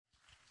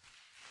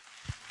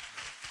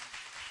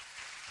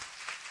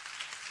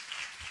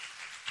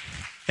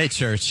Hey,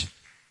 church,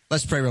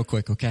 let's pray real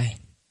quick, okay?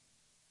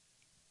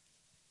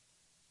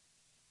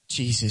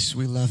 Jesus,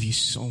 we love you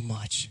so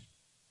much.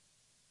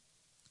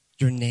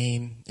 Your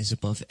name is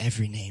above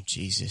every name,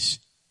 Jesus.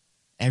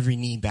 Every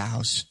knee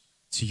bows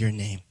to your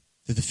name,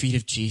 to the feet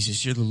of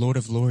Jesus. You're the Lord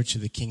of Lords,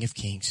 you're the King of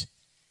Kings.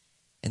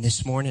 And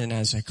this morning,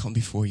 as I come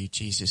before you,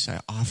 Jesus,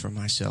 I offer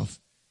myself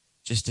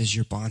just as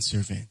your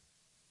bondservant.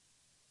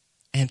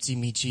 Empty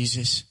me,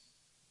 Jesus.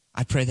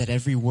 I pray that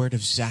every word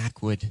of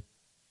Zach would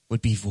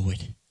be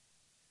void,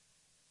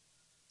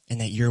 and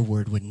that your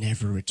word would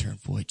never return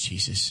void,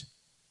 Jesus.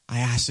 I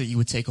ask that you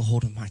would take a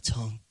hold of my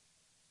tongue.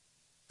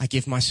 I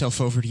give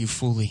myself over to you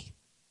fully.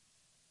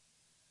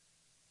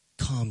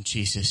 Come,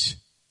 Jesus.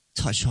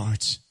 Touch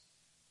hearts.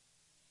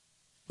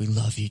 We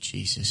love you,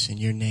 Jesus. In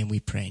your name we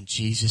pray. In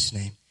Jesus'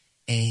 name,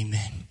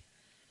 amen.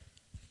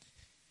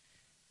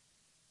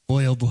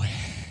 Boy, oh boy.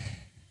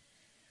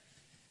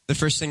 The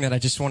first thing that I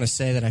just want to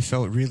say that I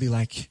felt really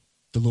like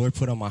the Lord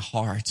put on my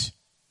heart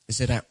is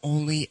that I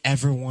only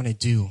ever want to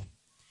do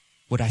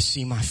what I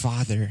see my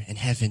Father in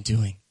heaven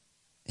doing.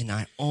 And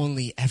I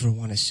only ever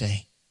want to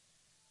say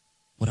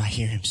what I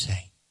hear him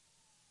say.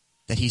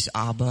 That he's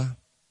Abba.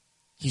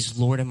 He's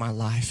Lord in my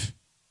life.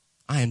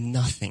 I am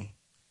nothing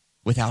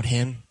without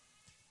him.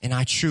 And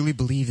I truly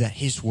believe that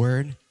his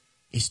word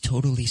is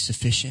totally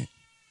sufficient.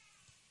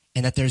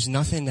 And that there's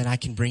nothing that I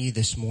can bring you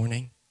this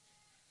morning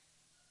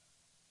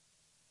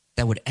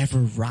that would ever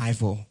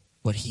rival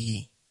what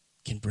he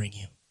can bring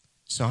you.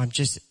 So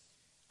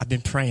I've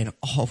been praying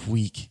all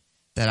week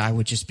that I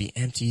would just be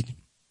emptied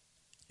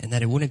and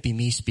that it wouldn't be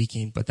me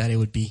speaking, but that it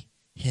would be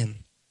him.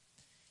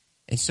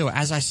 And so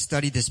as I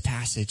studied this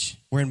passage,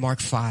 we're in Mark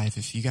 5.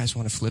 If you guys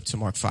want to flip to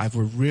Mark 5,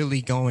 we're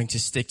really going to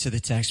stick to the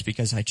text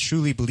because I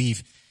truly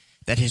believe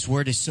that his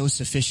word is so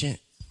sufficient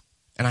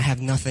and I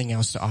have nothing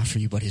else to offer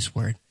you but his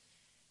word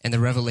and the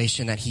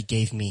revelation that he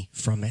gave me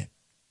from it.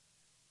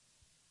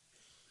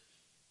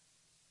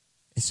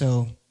 And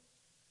so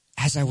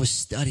as I was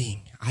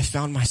studying, I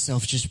found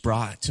myself just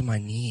brought to my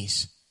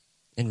knees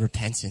in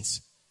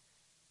repentance.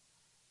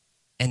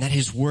 And that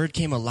his word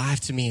came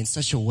alive to me in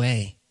such a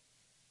way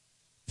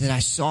that I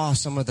saw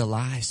some of the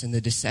lies and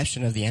the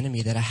deception of the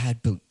enemy that I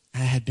had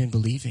been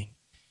believing.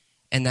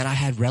 And that I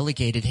had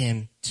relegated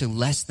him to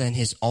less than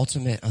his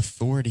ultimate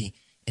authority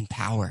and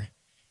power.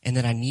 And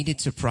that I needed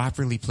to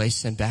properly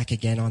place him back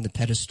again on the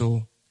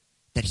pedestal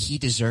that he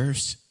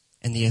deserves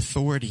and the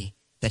authority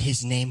that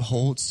his name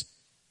holds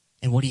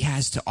and what he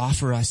has to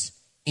offer us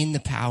in the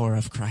power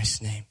of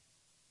Christ's name.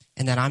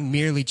 And that I'm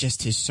merely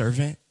just his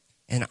servant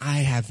and I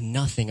have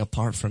nothing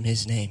apart from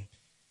his name.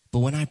 But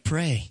when I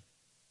pray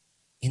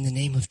in the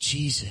name of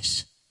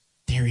Jesus,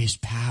 there is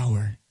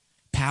power.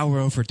 Power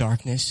over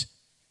darkness.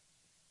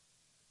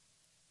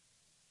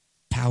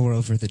 Power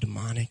over the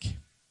demonic.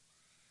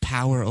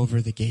 Power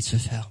over the gates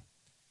of hell.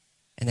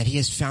 And that he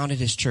has founded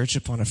his church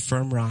upon a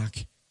firm rock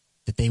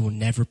that they will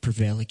never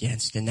prevail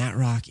against. And that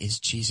rock is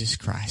Jesus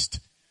Christ.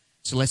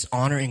 So let's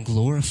honor and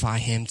glorify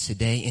him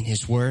today in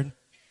his word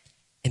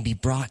and be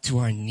brought to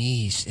our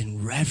knees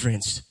in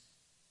reverence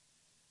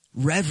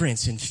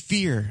and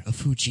fear of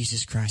who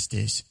Jesus Christ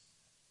is.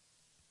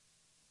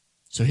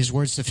 So his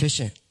word's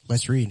sufficient.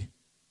 Let's read.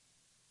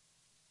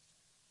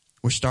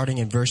 We're starting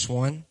in verse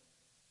 1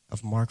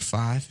 of Mark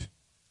 5.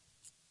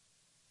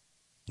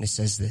 And it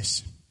says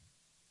this.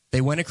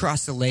 They went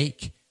across the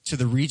lake to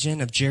the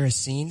region of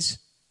Gerasenes.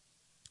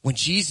 When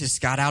Jesus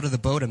got out of the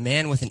boat, a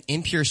man with an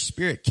impure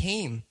spirit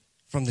came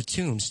from the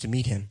tombs to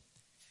meet him.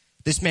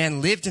 This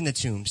man lived in the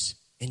tombs,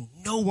 and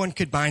no one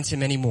could bind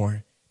him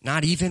anymore,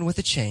 not even with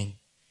a chain,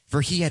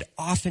 for he had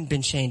often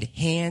been chained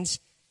hands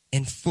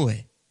and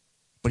foot,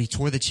 but he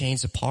tore the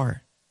chains apart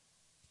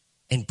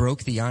and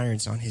broke the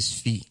irons on his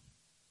feet.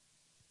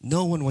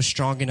 No one was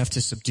strong enough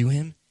to subdue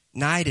him.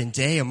 Night and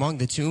day among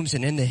the tombs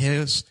and in the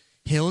hills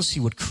he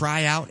would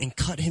cry out and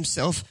cut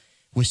himself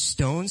with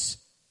stones.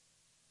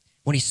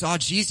 When he saw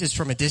Jesus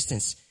from a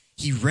distance,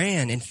 he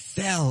ran and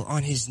fell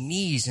on his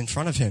knees in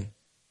front of him.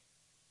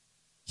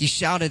 He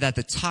shouted at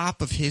the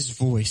top of his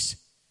voice,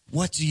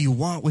 "What do you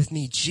want with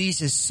me,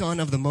 Jesus, Son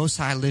of the Most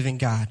High living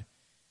God?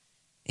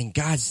 In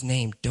God's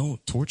name,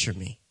 don't torture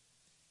me."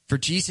 For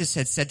Jesus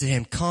had said to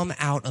him, "Come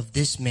out of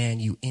this man,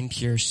 you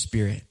impure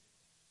spirit."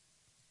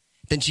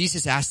 Then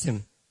Jesus asked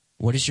him,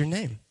 "What is your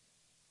name?"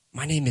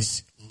 "My name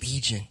is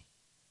Legion,"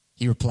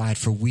 he replied,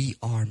 "for we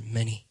are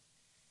many."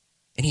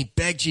 And he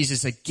begged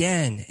Jesus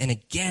again and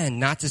again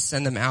not to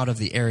send them out of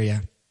the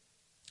area.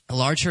 A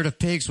large herd of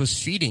pigs was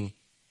feeding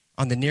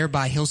on the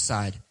nearby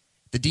hillside.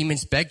 The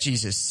demons begged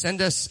Jesus,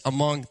 "Send us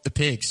among the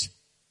pigs.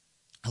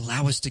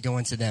 Allow us to go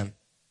into them."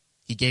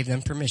 He gave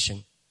them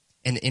permission,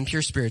 and the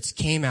impure spirits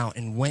came out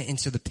and went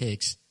into the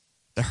pigs.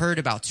 The herd,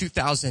 about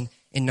 2,000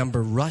 in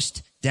number,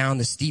 rushed down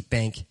the steep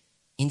bank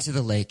into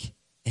the lake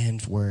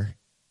and were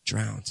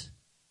drowned.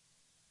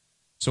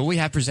 So what we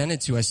have presented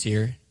to us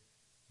here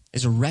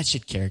is a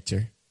wretched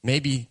character,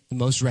 maybe the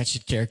most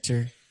wretched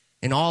character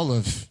in all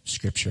of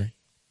Scripture.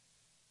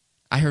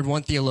 I heard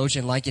one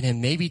theologian liken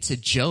him maybe to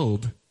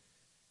Job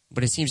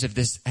But it seems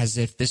as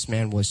if this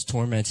man was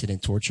tormented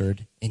and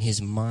tortured in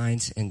his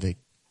mind in the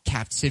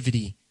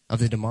captivity of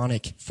the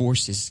demonic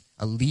forces,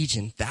 a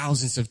legion,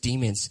 thousands of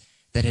demons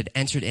that had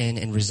entered in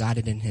and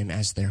resided in him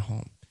as their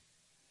home.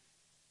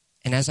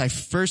 And as I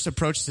first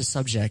approached the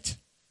subject,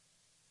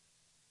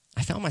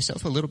 I found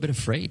myself a little bit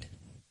afraid.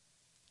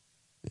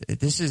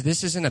 This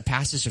isn't a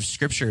passage of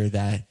scripture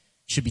that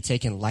should be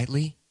taken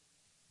lightly,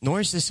 nor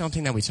is this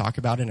something that we talk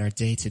about in our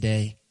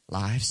day-to-day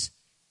lives.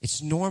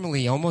 It's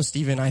normally almost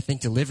even, I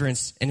think,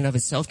 deliverance in and of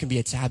itself can be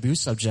a taboo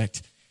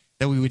subject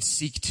that we would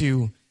seek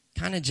to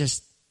kind of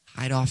just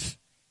hide off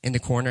in the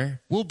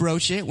corner. We'll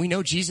broach it. We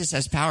know Jesus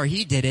has power.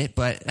 He did it,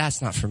 but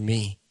that's not for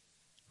me,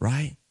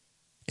 right?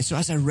 And so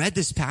as I read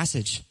this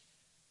passage,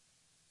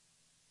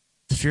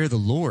 the fear of the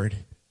Lord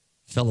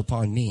fell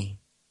upon me.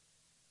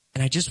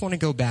 And I just want to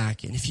go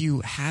back. And if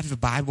you have the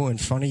Bible in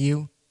front of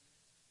you,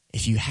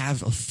 if you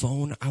have a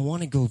phone, I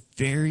want to go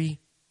very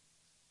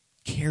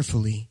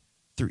carefully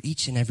through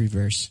each and every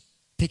verse,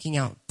 picking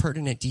out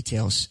pertinent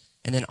details,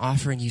 and then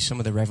offering you some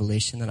of the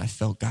revelation that I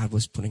felt God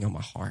was putting on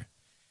my heart.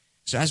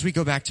 So as we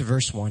go back to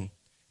verse 1,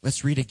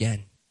 let's read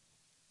again.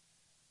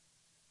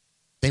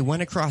 They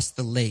went across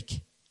the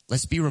lake.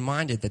 Let's be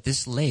reminded that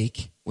this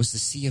lake was the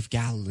Sea of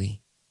Galilee.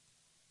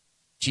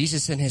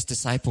 Jesus and his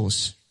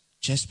disciples,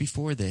 just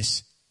before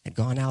this, had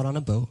gone out on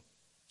a boat.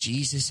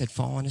 Jesus had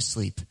fallen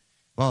asleep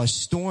while a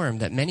storm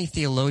that many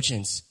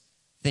theologians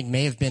think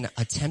may have been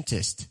a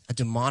tempest, a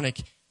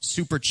demonic,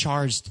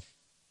 supercharged,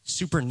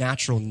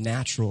 supernatural,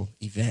 natural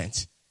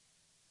event,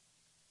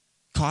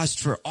 caused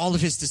for all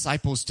of his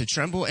disciples to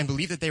tremble and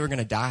believe that they were going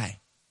to die.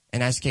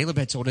 And as Caleb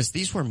had told us,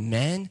 these were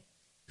men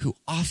who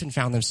often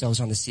found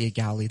themselves on the Sea of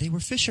Galilee. They were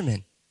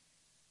fishermen.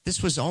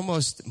 This was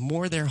almost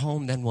more their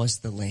home than was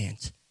the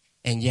land.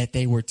 And yet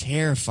they were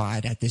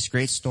terrified at this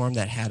great storm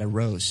that had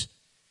arose.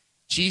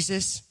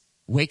 Jesus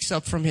wakes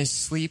up from his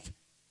sleep,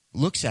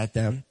 looks at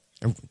them,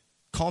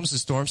 calms the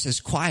storm,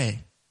 says, "Quiet,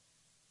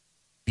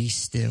 be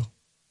still."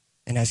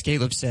 And as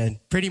Caleb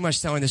said, pretty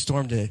much telling the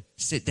storm to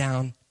sit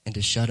down and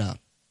to shut up,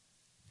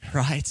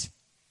 right?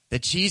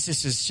 That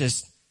Jesus is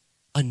just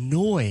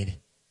annoyed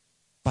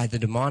by the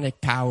demonic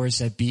powers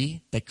that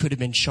be that could have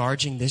been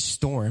charging this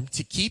storm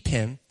to keep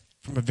him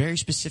from a very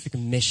specific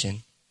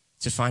mission,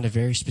 to find a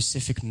very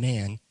specific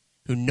man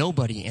who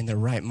nobody in their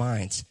right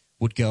minds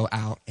would go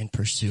out and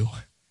pursue,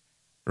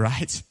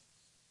 right?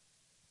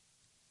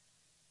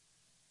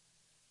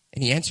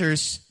 And he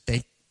enters,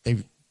 they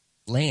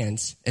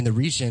land in the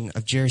region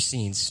of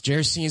Gerasenes.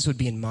 Gerasenes would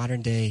be in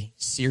modern day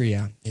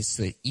Syria. It's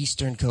the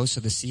eastern coast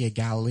of the Sea of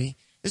Galilee.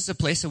 This is a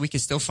place that we can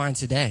still find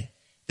today.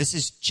 This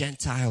is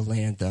Gentile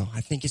land, though.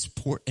 I think it's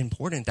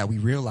important that we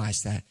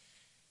realize that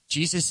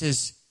Jesus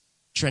is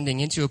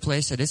trending into a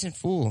place that isn't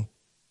full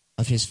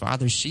of his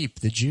father's sheep,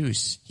 the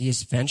Jews. He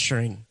is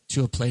venturing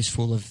to a place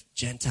full of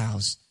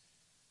Gentiles.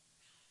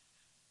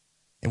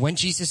 And when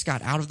Jesus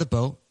got out of the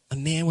boat, a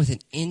man with an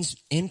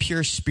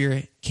impure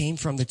spirit came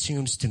from the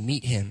tombs to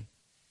meet him.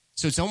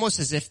 So it's almost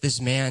as if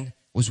this man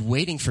was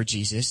waiting for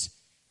Jesus.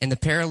 In the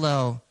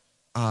parallel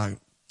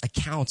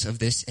account of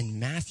this in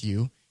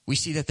Matthew, we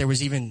see that there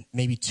was even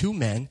maybe two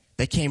men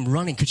that came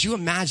running. Could you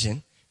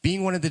imagine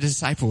being one of the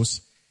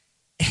disciples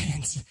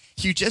and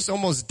you just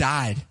almost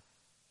died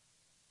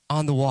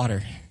on the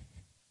water?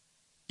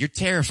 You're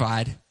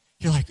terrified.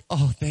 You're like,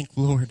 "Oh, thank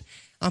Lord,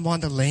 I'm on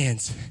the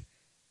land.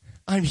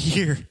 I'm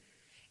here."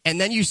 And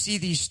then you see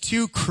these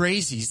two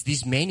crazies,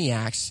 these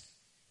maniacs,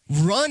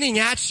 running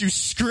at you,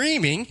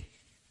 screaming.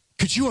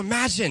 Could you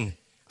imagine?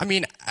 I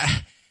mean,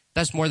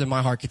 that's more than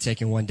my heart could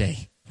take in one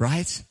day,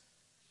 right?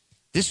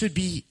 This would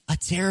be a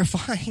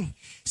terrifying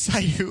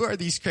sight. Who are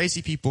these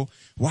crazy people?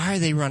 Why are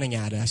they running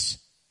at us?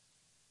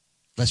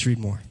 Let's read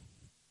more.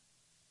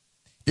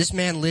 This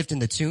man lived in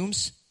the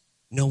tombs.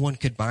 No one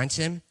could bind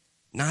him,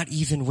 not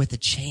even with a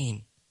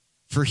chain,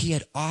 for he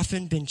had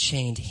often been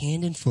chained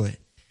hand and foot.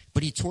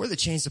 But he tore the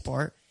chains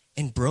apart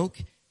and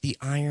broke the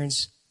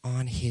irons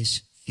on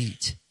his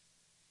feet.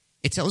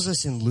 It tells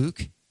us in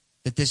Luke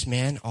that this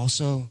man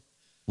also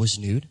was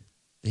nude,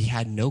 that he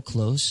had no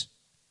clothes.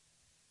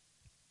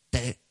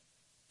 That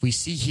we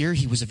see here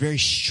he was a very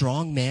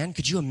strong man.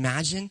 Could you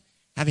imagine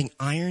having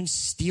iron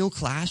steel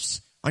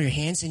clasps on your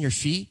hands and your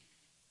feet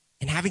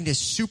and having this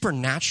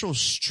supernatural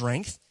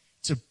strength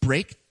to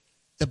break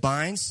the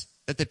binds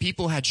that the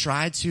people had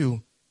tried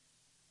to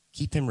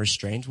keep him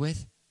restrained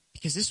with?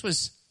 Because this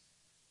was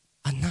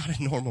not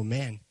a normal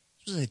man.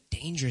 This was a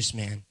dangerous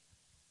man.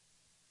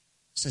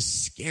 It's a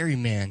scary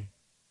man.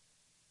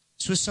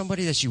 This was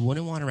somebody that you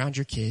wouldn't want around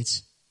your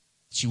kids,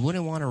 that you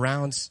wouldn't want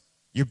around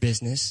your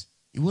business,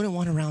 you wouldn't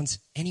want around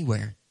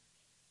anywhere.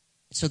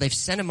 So they've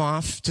sent him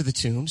off to the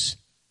tombs,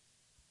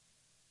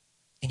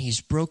 and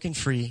he's broken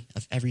free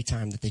of every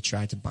time that they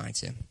tried to bind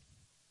him.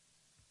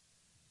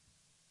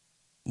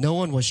 No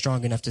one was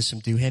strong enough to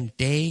subdue him.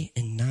 Day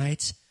and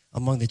night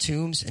among the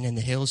tombs and in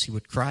the hills, he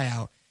would cry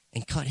out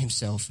and cut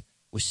himself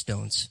with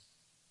stones.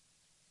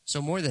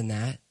 So more than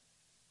that,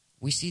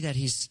 we see that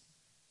he's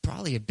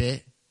probably a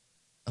bit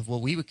of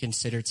what we would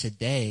consider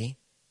today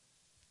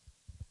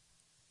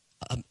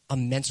a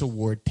mental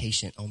ward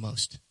patient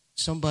almost.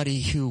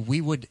 Somebody who we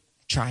would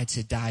try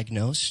to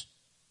diagnose,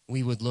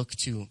 we would look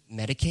to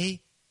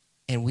medicate,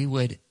 and we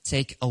would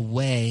take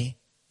away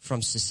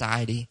from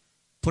society,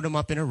 put them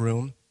up in a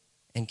room,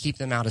 and keep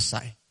them out of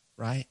sight,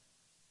 right?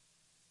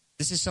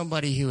 This is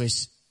somebody who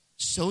is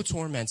so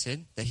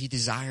tormented that he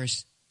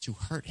desires to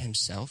hurt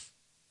himself.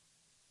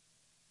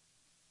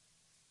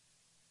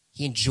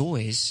 He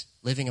enjoys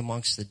living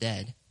amongst the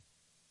dead.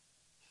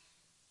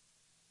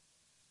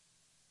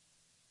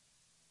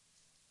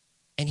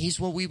 And he's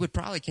what we would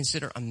probably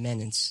consider a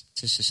menace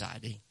to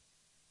society.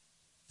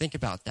 Think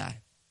about that.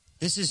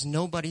 This is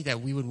nobody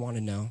that we would want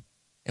to know.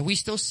 And we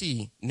still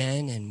see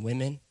men and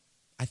women,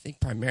 I think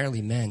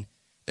primarily men,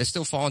 that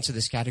still fall into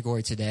this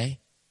category today.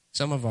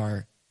 Some of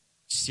our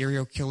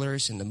serial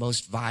killers and the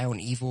most vile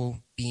and evil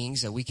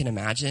beings that we can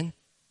imagine.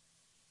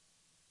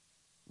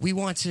 We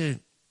want to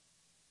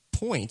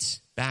point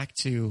back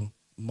to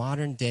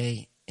modern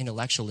day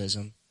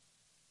intellectualism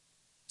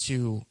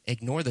to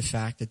ignore the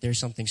fact that there's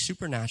something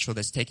supernatural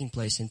that's taking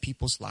place in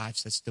people's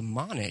lives that's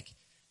demonic,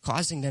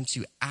 causing them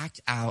to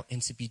act out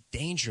and to be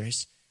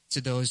dangerous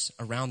to those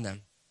around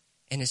them.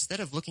 And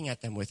instead of looking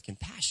at them with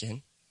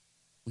compassion,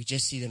 we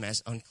just see them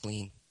as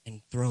unclean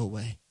and throw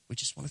away. We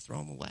just want to throw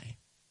them away.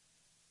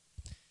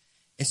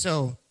 And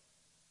so,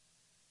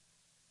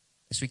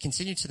 as we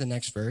continue to the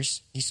next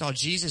verse, he saw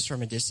Jesus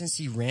from a distance.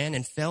 He ran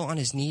and fell on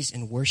his knees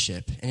in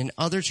worship. And in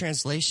other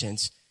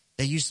translations,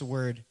 they use the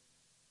word,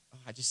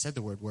 I just said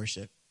the word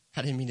worship.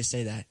 I didn't mean to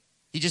say that.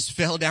 He just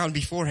fell down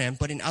before him.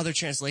 But in other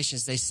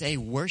translations, they say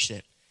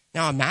worship.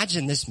 Now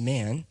imagine this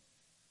man,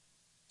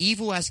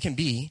 evil as can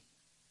be,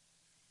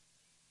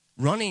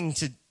 running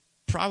to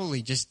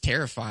probably just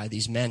terrify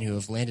these men who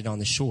have landed on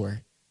the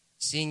shore,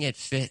 seeing it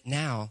fit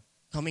now,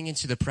 coming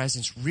into the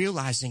presence,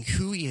 realizing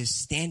who he is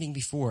standing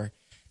before,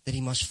 that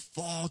he must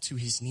fall to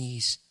his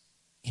knees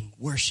in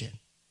worship.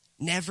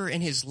 Never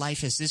in his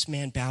life has this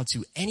man bowed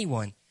to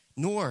anyone,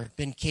 nor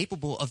been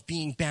capable of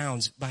being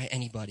bound by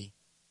anybody.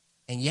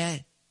 And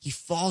yet, he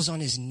falls on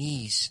his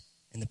knees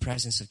in the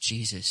presence of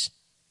Jesus.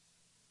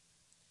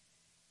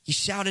 He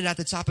shouted at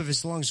the top of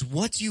his lungs,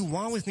 "What do you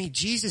want with me,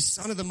 Jesus,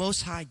 Son of the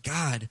Most High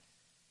God?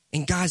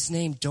 In God's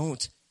name,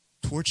 don't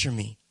torture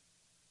me."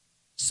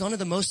 Son of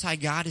the Most High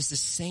God is the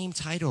same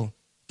title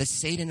that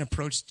Satan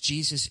approached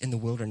Jesus in the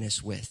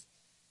wilderness with.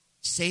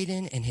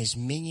 Satan and his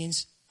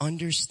minions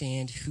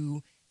understand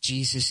who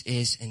Jesus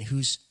is and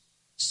whose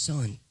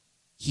son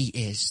he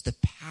is. The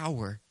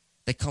power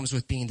that comes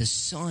with being the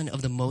Son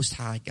of the Most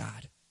High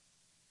God.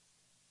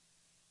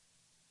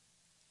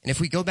 And if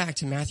we go back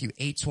to Matthew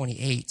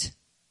 8:28,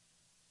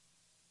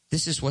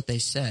 this is what they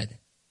said.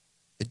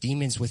 The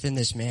demons within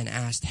this man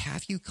asked,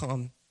 "Have you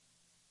come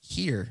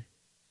here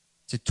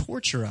to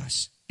torture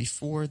us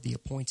before the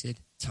appointed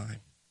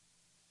time?"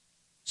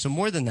 So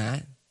more than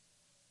that,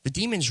 the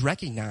demons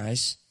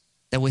recognize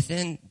that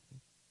within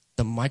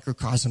the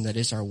microcosm that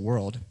is our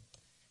world,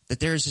 that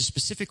there is a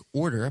specific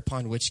order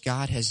upon which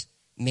God has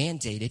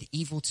mandated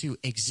evil to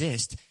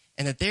exist,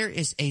 and that there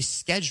is a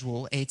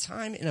schedule, a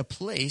time and a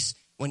place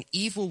when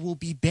evil will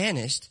be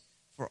banished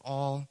for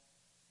all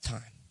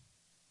time.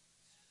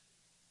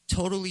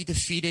 Totally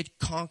defeated,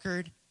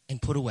 conquered,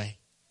 and put away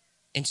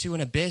into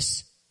an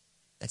abyss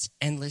that's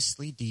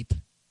endlessly deep.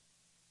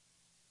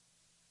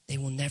 They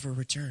will never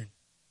return.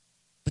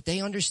 But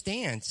they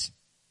understand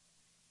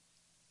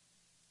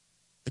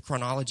the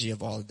chronology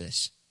of all of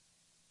this,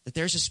 that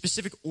there's a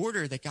specific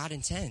order that God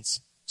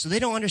intends. So they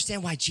don't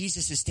understand why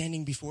Jesus is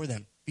standing before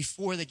them,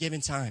 before the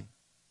given time.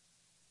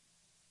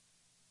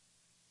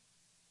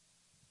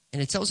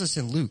 And it tells us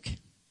in Luke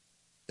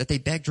that they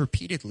begged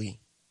repeatedly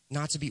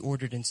not to be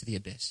ordered into the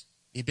abyss.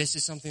 The abyss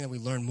is something that we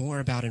learn more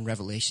about in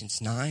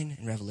Revelations 9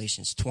 and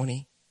Revelations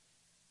 20.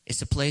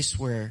 It's a place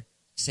where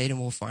Satan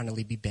will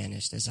finally be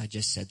banished, as I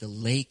just said, the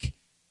lake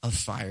of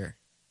fire,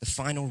 the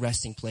final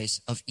resting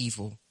place of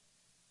evil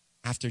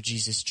after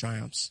Jesus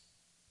triumphs.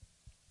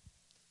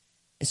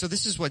 And so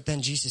this is what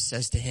then Jesus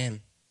says to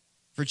him.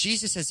 For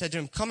Jesus had said to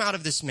him, "Come out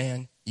of this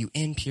man, you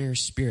impure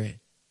spirit."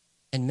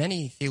 And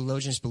many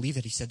theologians believe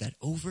that he said that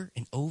over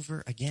and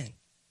over again.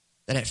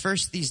 That at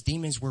first these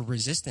demons were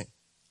resistant,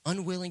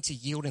 unwilling to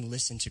yield and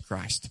listen to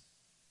Christ.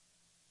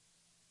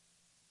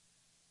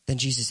 Then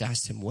Jesus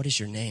asked him, "What is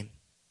your name?"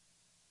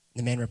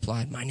 The man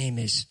replied, "My name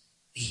is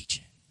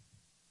Legion,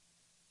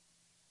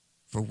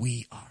 for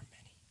we are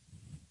many."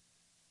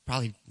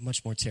 Probably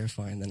much more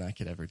terrifying than I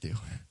could ever do.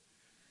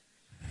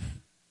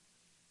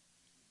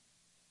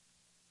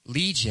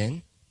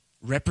 Legion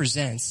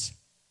represents,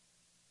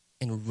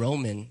 in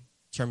Roman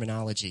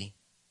terminology,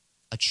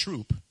 a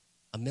troop,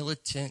 a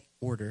militant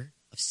order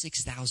of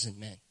 6,000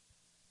 men.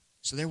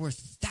 So there were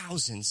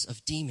thousands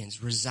of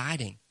demons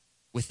residing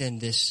within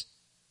this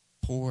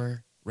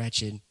poor,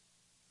 wretched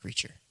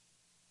creature.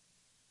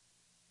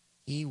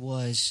 He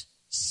was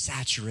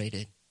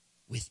saturated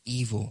with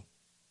evil,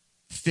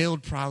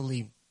 filled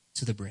probably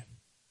to the brim.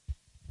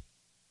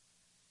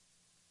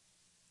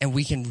 And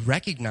we can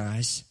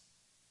recognize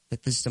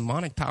that this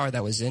demonic power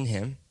that was in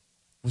him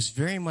was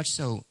very much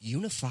so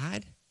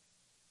unified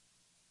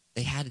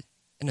They had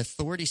an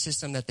authority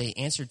system that they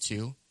answered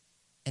to,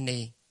 and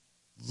they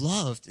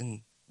loved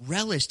and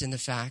relished in the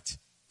fact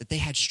that they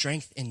had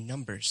strength in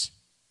numbers.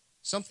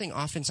 Something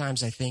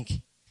oftentimes I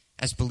think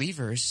as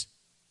believers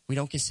we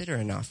don't consider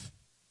enough.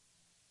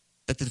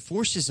 That the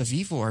forces of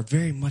evil are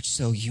very much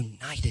so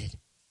united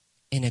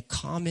in a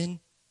common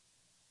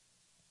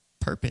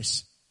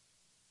purpose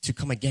to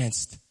come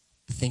against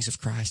the things of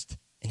Christ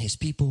and his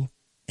people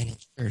and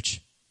his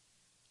church.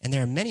 And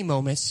there are many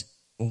moments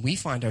when we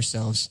find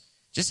ourselves,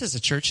 just as a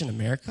church in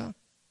America,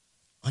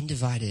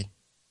 undivided,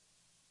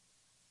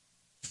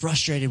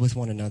 frustrated with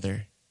one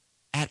another,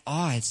 at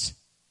odds,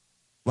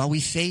 while we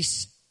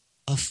face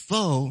a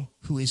foe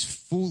who is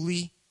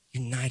fully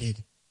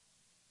united.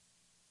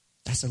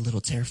 That's a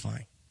little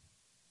terrifying.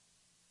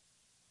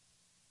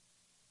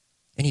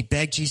 And he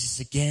begged Jesus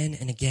again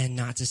and again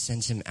not to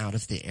send him out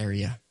of the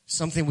area.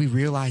 Something we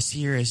realize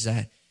here is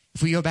that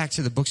if we go back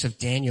to the books of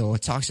Daniel,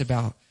 it talks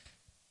about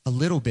a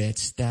little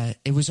bit that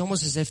it was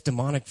almost as if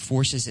demonic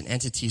forces and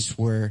entities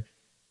were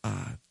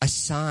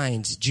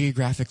assigned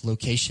geographic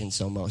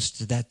locations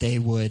almost that they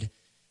would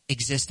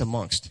exist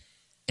amongst.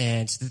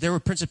 And there were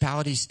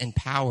principalities and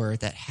power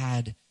that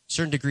had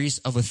certain degrees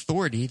of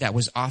authority that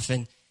was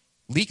often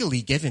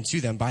legally given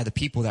to them by the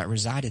people that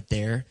resided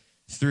there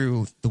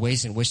through the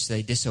ways in which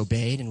they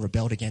disobeyed and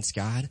rebelled against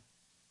God.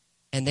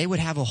 And they would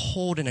have a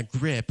hold and a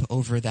grip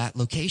over that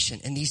location.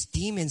 And these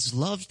demons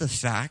loved the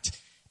fact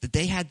that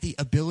they had the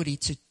ability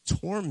to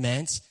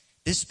torment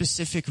this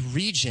specific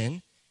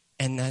region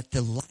and that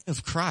the light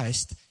of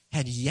Christ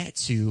had yet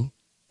to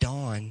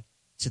dawn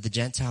to the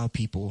Gentile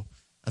people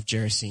of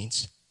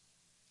Gerasenes.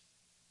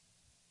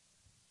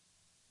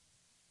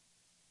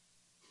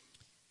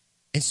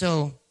 And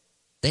so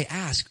they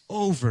ask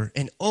over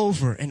and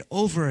over and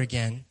over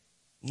again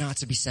not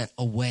to be sent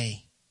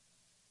away.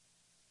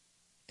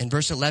 In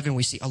verse 11,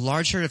 we see a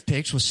large herd of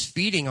pigs was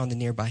feeding on the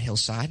nearby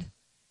hillside.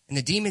 And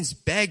the demons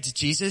begged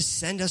Jesus,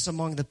 send us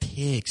among the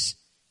pigs.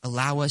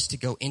 Allow us to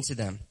go into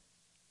them.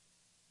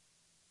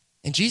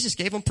 And Jesus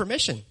gave them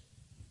permission.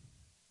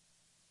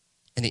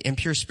 And the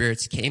impure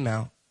spirits came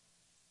out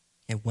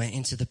and went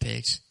into the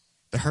pigs.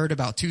 The herd,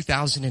 about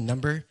 2,000 in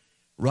number,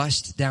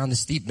 rushed down the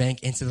steep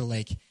bank into the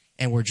lake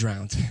and were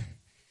drowned.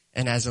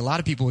 And as a lot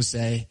of people would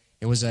say,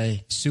 it was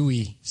a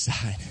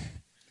suicide.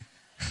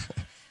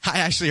 I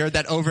actually heard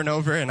that over and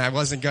over, and I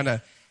wasn't going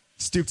to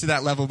stoop to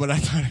that level, but I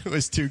thought it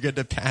was too good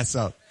to pass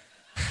up.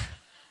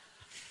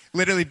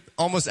 Literally,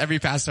 almost every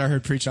pastor I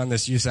heard preach on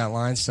this used that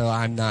line, so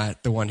I'm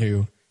not the one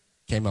who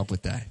came up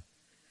with that.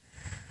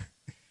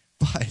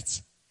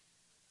 But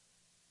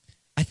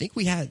I think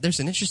there's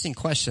an interesting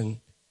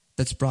question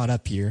that's brought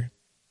up here.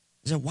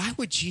 Is that why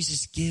would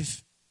Jesus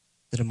give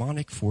the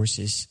demonic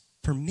forces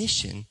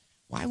permission?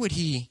 Why would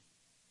he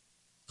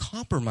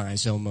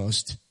compromise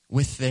almost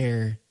with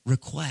their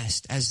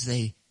request as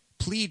they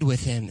plead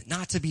with him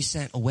not to be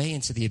sent away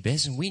into the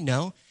abyss? And we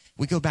know,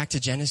 we go back to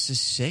Genesis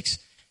 6,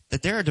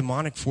 that there are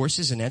demonic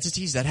forces and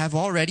entities that have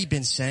already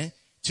been sent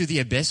to the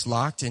abyss,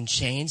 locked in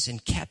chains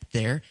and kept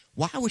there.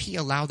 Why would he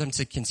allow them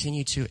to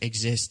continue to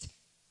exist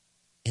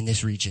in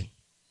this region?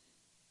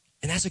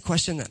 And that's a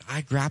question that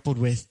I grappled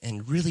with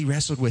and really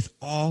wrestled with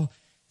all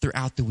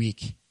throughout the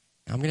week.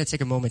 Now, I'm going to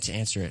take a moment to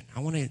answer it. I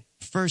want to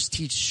first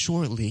teach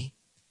shortly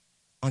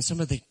on some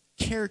of the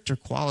character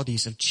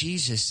qualities of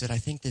Jesus that I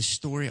think this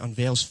story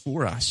unveils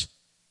for us.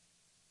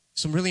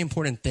 Some really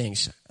important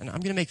things. And I'm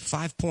going to make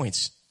 5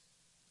 points.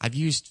 I've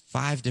used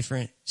 5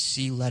 different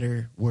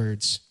C-letter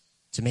words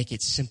to make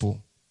it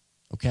simple.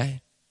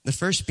 Okay? The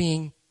first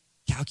being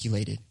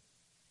calculated.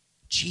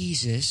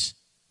 Jesus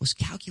was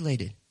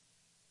calculated.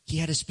 He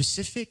had a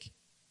specific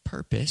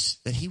purpose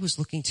that he was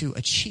looking to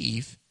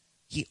achieve.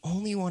 He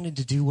only wanted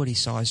to do what he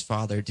saw his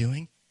Father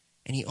doing,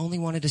 and he only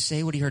wanted to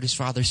say what he heard his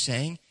Father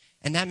saying.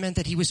 And that meant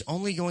that he was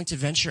only going to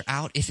venture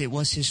out if it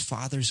was his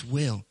Father's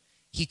will.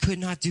 He could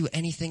not do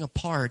anything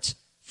apart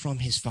from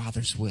his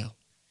Father's will.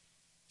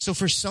 So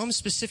for some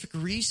specific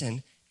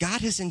reason,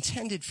 God has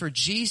intended for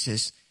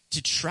Jesus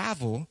to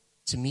travel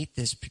to meet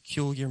this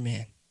peculiar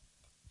man.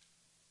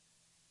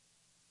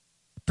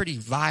 A pretty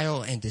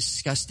vile and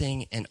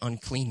disgusting and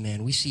unclean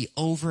man. We see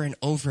over and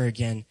over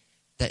again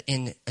that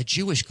in a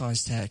Jewish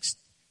context,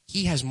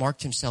 he has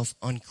marked himself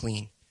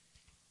unclean.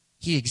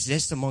 He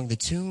exists among the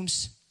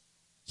tombs.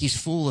 He's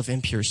full of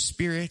impure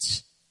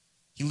spirits.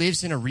 He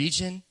lives in a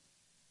region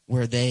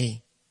where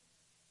they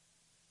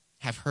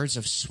have herds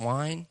of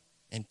swine,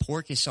 and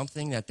pork is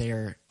something that they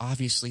are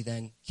obviously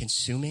then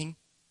consuming.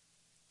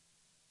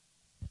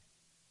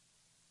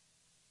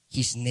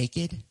 He's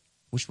naked,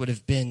 which would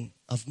have been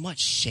of much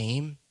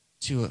shame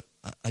to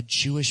a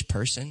Jewish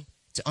person.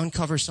 To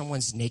uncover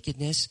someone's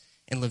nakedness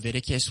in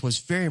Leviticus was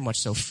very much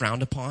so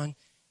frowned upon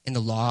in the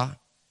law.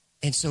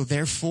 And so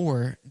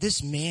therefore,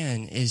 this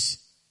man is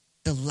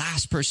the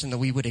last person that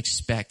we would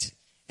expect,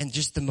 and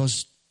just the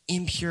most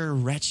impure,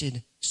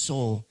 wretched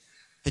soul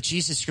that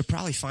Jesus could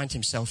probably find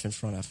himself in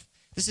front of.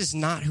 This is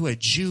not who a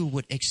Jew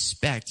would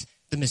expect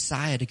the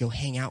Messiah to go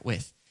hang out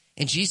with.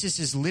 And Jesus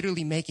is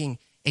literally making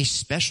a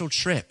special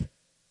trip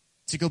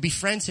to go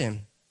befriend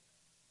him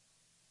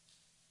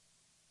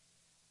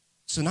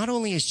So not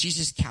only is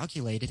Jesus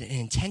calculated and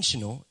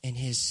intentional in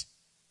his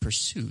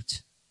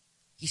pursuit,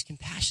 he's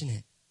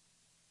compassionate.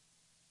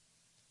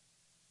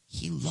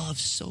 He loves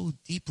so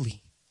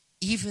deeply,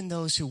 even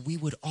those who we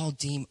would all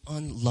deem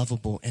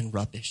unlovable and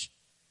rubbish.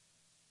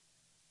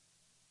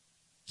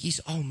 He's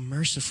all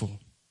merciful.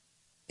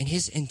 And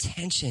his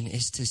intention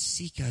is to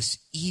seek us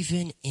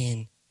even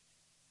in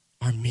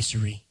our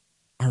misery,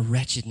 our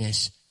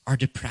wretchedness, our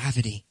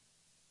depravity.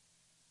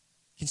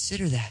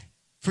 Consider that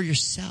for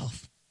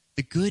yourself,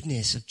 the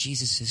goodness of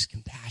Jesus'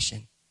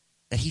 compassion,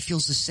 that he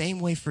feels the same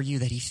way for you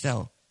that he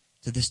felt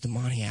to this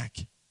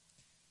demoniac.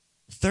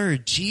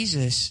 Third,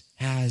 Jesus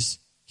has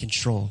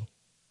control.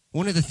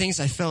 One of the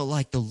things I felt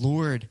like the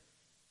Lord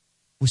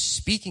was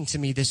speaking to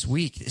me this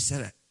week is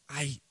that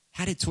I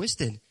had it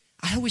twisted.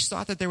 I always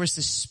thought that there was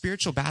this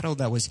spiritual battle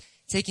that was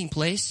taking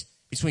place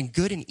between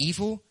good and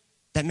evil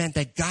that meant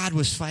that God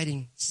was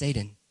fighting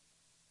Satan.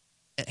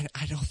 And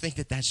I don't think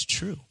that that's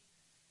true.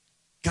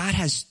 God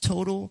has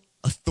total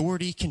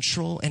authority,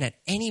 control, and at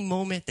any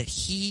moment that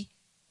he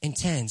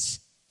intends,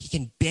 he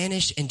can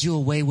banish and do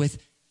away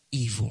with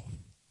evil.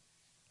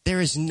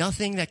 There is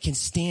nothing that can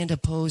stand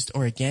opposed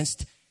or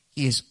against.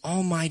 He is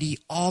almighty,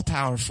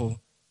 all-powerful,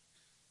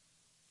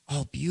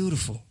 all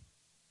beautiful.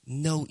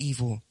 No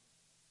evil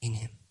in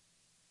him.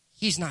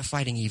 He's not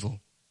fighting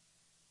evil.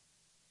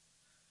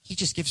 He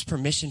just gives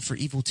permission for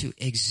evil to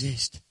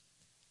exist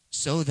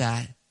so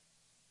that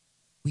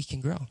we can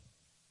grow.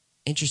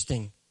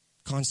 Interesting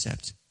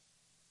concept.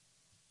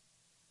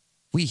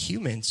 We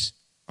humans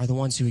are the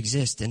ones who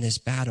exist in this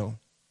battle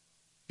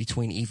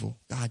between evil.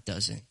 God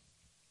doesn't.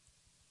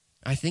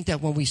 I think that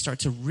when we start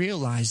to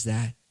realize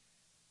that,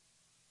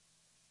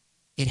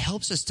 it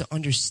helps us to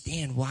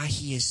understand why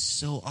he is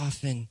so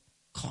often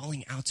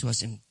calling out to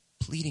us and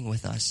pleading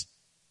with us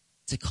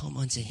to come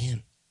unto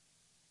him.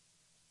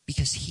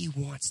 Because he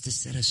wants to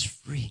set us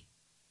free.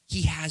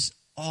 He has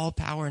all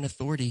power and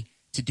authority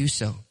to do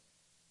so.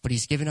 But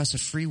he's given us a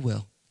free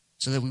will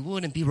so that we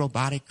wouldn't be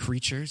robotic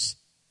creatures,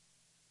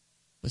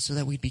 but so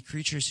that we'd be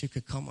creatures who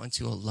could come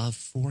unto a love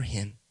for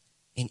him.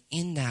 And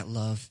in that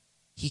love,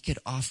 he could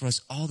offer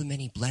us all the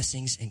many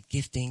blessings and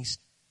giftings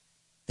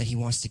that he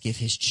wants to give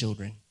his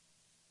children.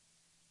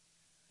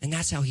 And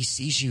that's how he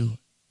sees you,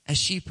 as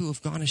sheep who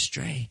have gone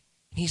astray.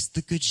 And he's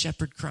the good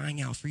shepherd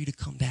crying out for you to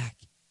come back.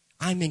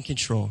 I'm in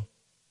control.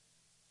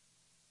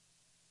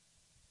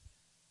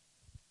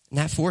 And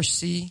that fourth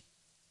C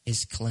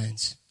is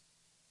cleanse.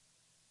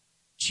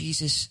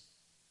 Jesus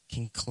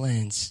can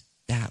cleanse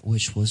that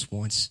which was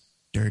once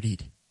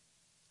dirtied.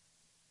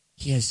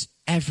 He has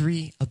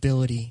every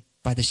ability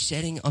by the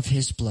shedding of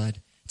his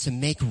blood to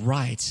make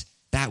right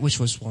that which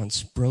was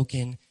once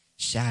broken,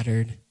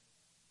 shattered,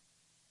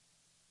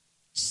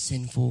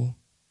 sinful.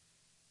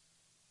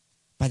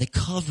 By the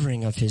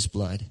covering of his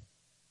blood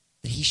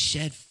that he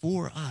shed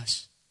for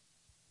us,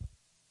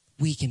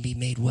 we can be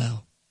made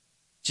well.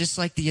 Just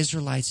like the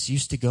Israelites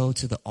used to go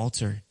to the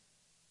altar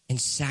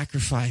and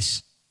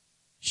sacrifice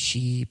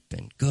sheep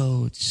and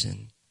goats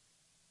and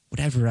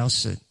whatever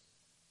else that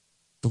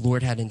the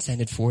Lord had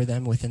intended for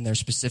them within their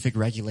specific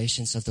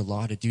regulations of the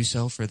law to do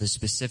so for the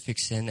specific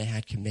sin they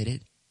had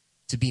committed,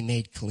 to be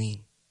made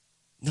clean.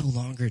 No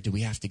longer do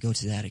we have to go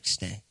to that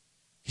extent,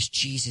 because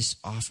Jesus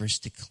offers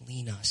to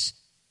clean us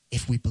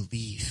if we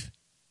believe.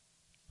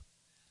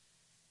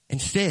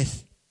 And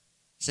fifth,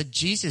 said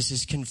Jesus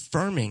is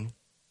confirming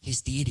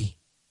his deity.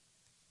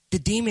 The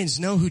demons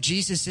know who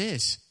Jesus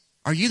is.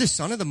 Are you the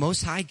Son of the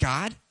Most High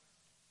God?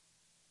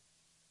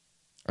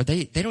 Or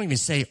they don't even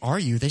say, are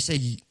you? They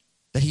say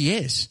that he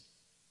is.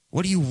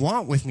 What do you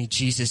want with me,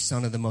 Jesus,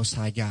 Son of the Most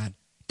High God?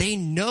 They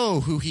know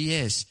who he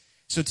is.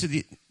 So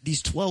to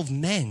these 12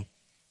 men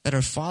that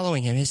are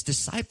following him, his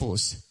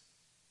disciples,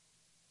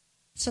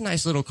 it's a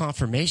nice little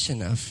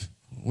confirmation of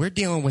we're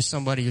dealing with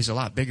somebody who's a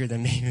lot bigger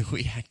than maybe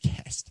we had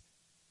guessed.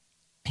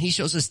 He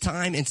shows us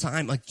time and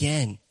time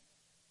again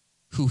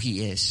who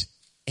he is.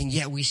 And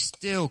yet we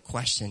still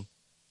question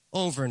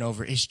over and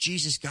over, is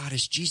Jesus God?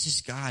 Is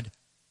Jesus God?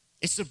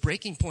 It's the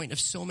breaking point of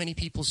so many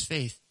people's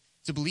faith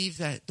to believe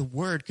that the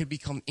Word could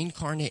become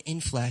incarnate in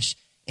flesh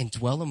and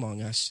dwell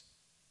among us.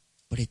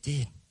 But it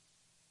did.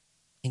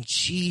 And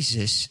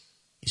Jesus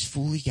is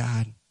fully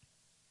God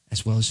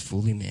as well as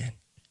fully man,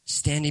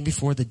 standing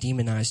before the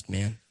demonized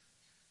man,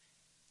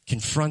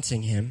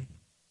 confronting him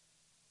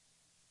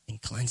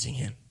and cleansing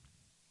him.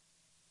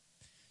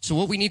 So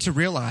what we need to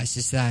realize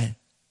is that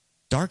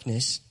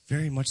darkness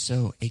very much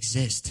so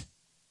exists,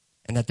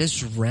 and that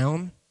this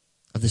realm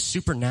of the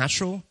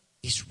supernatural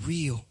is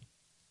real.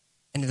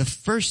 And the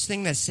first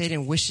thing that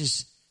Satan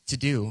wishes to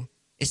do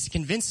is to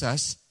convince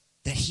us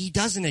that he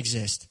doesn't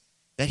exist,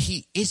 that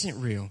he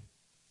isn't real,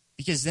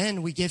 because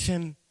then we give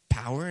him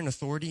power and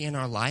authority in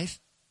our life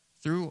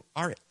through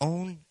our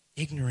own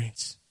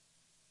ignorance.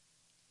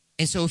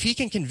 And so if he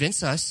can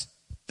convince us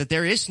that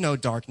there is no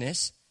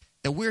darkness,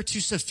 that we're too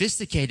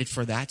sophisticated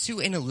for that, too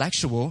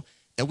intellectual,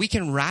 that we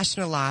can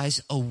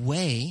rationalize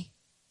away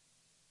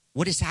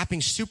what is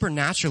happening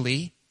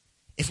supernaturally,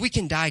 if we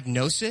can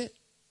diagnose it,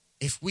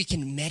 if we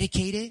can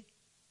medicate it,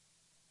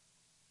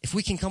 if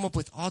we can come up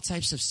with all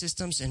types of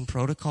systems and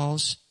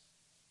protocols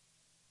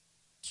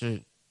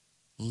to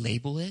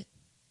label it,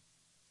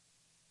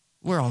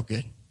 we're all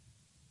good,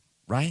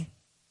 right?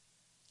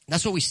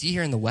 That's what we see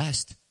here in the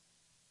West.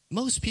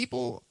 Most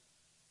people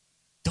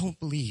don't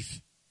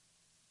believe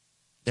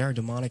there are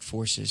demonic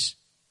forces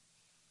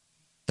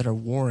that are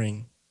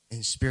warring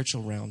in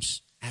spiritual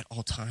realms at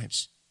all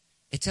times.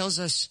 It tells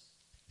us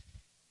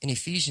in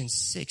Ephesians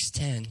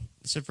 6:10,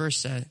 it's a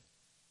verse that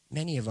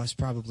many of us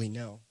probably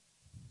know.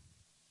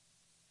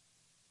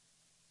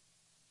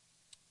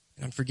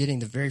 And I'm forgetting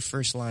the very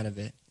first line of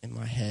it in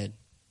my head.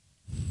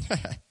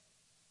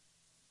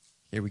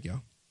 Here we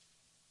go.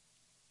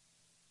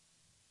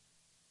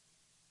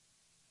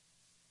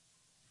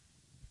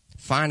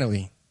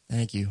 Finally,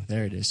 thank you.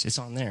 There it is. It's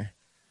on there.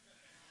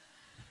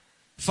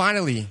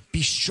 Finally,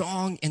 be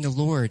strong in the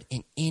Lord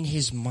and in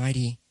his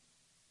mighty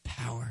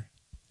power.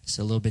 It's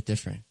a little bit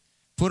different.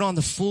 Put on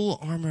the full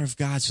armor of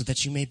God so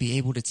that you may be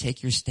able to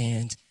take your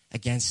stand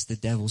against the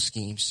devil's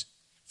schemes.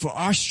 For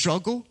our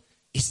struggle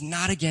is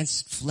not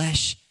against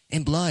flesh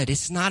and blood.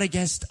 It's not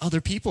against other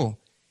people.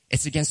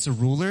 It's against the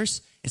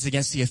rulers. It's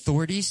against the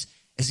authorities.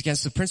 It's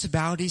against the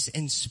principalities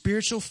and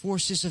spiritual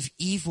forces of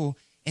evil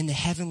in the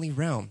heavenly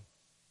realm.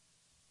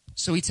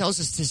 So he tells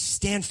us to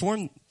stand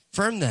firm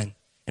then,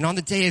 and on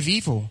the day of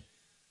evil,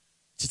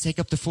 to take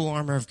up the full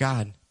armor of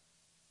God,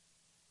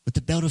 with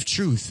the belt of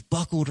truth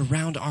buckled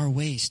around our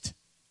waist,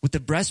 with the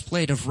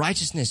breastplate of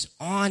righteousness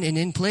on and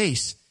in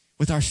place,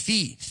 with our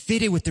feet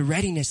fitted with the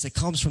readiness that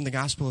comes from the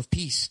gospel of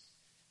peace.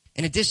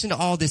 In addition to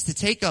all this, to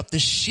take up the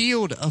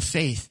shield of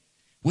faith,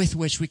 with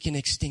which we can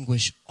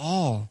extinguish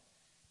all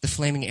the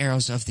flaming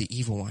arrows of the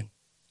evil one,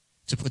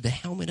 to put the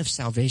helmet of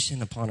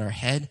salvation upon our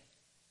head,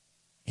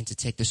 and to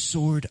take the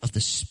sword of the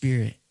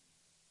Spirit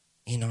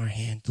in our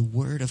hand, the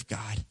word of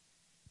God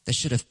that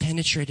should have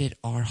penetrated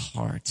our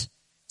heart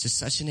to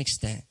such an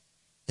extent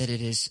that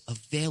it is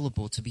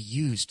available to be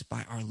used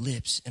by our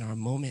lips in our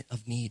moment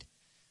of need,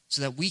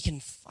 so that we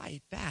can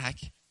fight back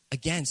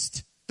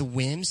against the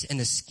whims and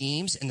the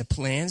schemes and the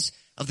plans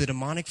of the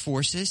demonic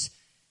forces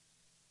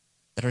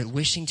that are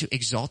wishing to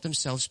exalt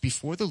themselves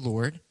before the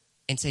Lord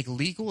and take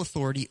legal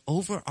authority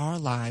over our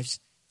lives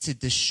to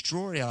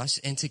destroy us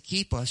and to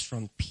keep us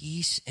from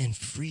peace and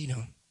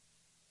freedom.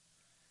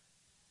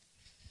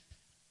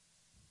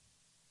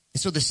 And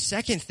so the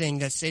second thing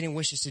that Satan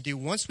wishes to do,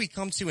 once we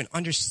come to an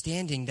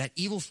understanding that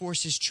evil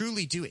forces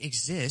truly do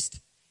exist,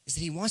 is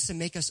that he wants to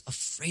make us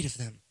afraid of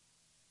them.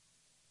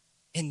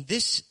 And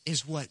this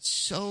is what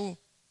so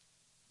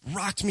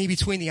rocked me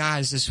between the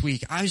eyes this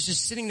week. I was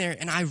just sitting there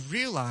and I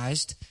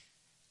realized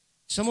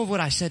some of what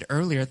I said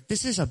earlier.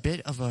 This is a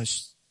bit of a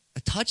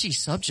touchy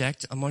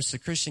subject amongst the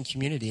Christian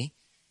community.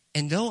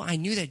 And though I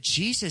knew that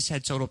Jesus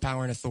had total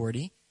power and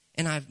authority,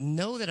 and I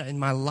know that in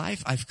my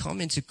life I've come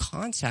into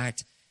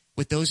contact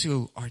with those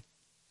who are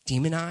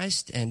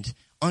demonized and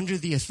under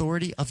the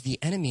authority of the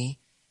enemy,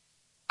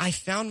 I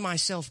found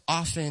myself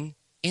often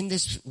in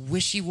this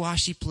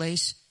wishy-washy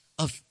place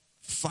of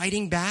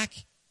fighting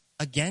back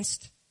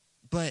against,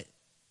 but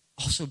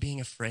also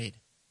being afraid.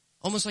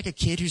 Almost like a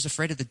kid who's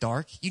afraid of the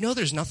dark. You know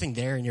there's nothing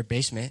there in your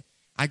basement.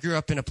 I grew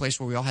up in a place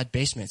where we all had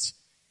basements.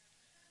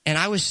 And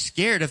I was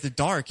scared of the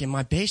dark in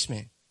my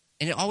basement.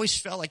 And it always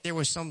felt like there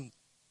was some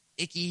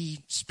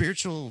icky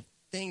spiritual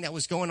thing that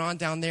was going on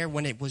down there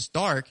when it was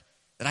dark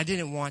that I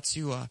didn't want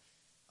to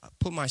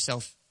put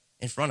myself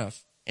in front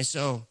of. And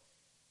so,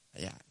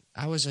 yeah,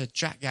 I was a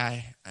track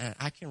guy.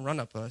 I can run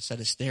up a set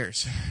of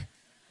stairs.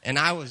 And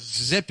I was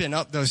zipping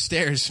up those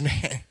stairs,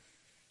 man,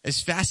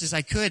 as fast as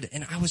I could.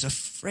 And I was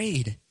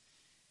afraid.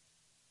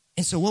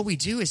 And so what we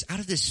do is, out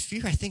of this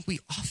fear, I think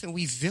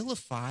we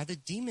vilify the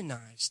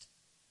demonized.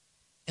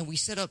 And we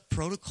set up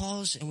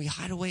protocols and we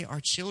hide away our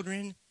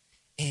children.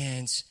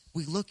 And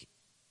we look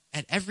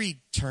at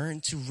every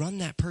turn to run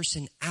that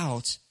person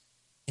out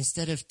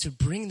instead of to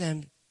bring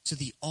them to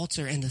the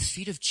altar and the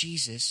feet of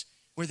Jesus,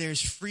 where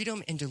there's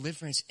freedom and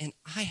deliverance. And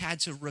I had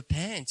to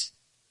repent.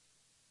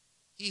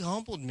 He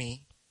humbled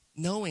me,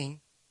 knowing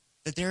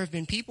that there have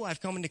been people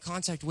I've come into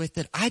contact with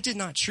that I did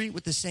not treat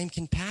with the same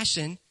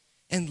compassion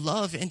and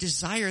love and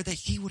desire that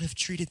he would have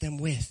treated them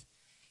with.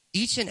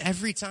 Each and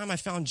every time I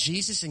found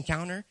Jesus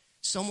encounter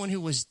someone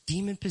who was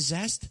demon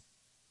possessed,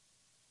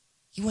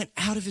 he went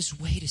out of his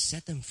way to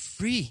set them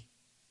free.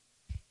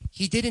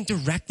 He didn't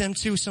direct them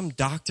to some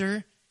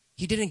doctor.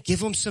 He didn't give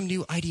them some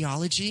new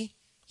ideology.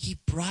 He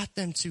brought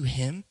them to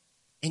him,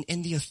 and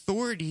in the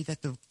authority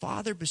that the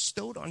Father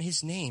bestowed on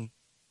his name,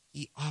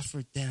 he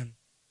offered them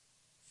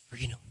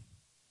freedom.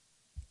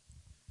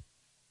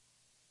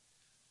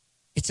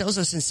 It tells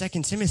us in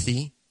 2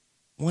 Timothy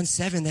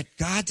 1:7 that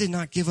God did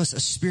not give us a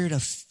spirit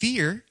of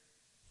fear,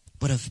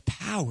 but of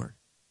power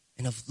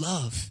and of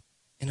love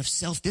and of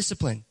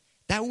self-discipline.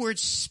 That word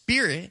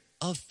spirit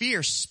of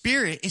fear,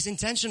 spirit is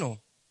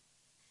intentional.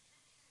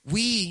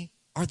 We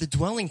are the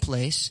dwelling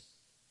place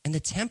and the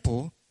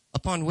temple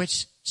upon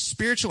which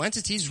spiritual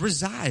entities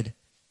reside.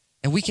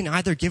 And we can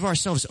either give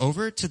ourselves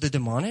over to the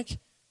demonic,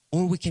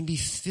 or we can be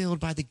filled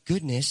by the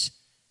goodness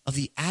of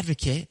the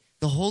advocate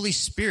the Holy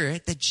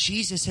Spirit that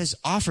Jesus has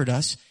offered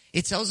us.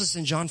 It tells us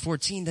in John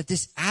 14 that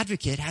this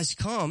advocate has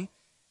come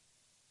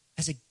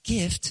as a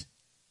gift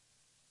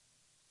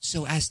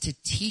so as to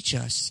teach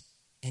us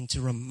and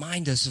to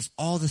remind us of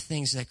all the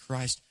things that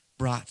Christ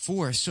brought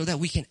for us so that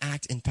we can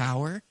act in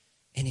power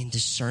and in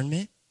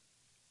discernment.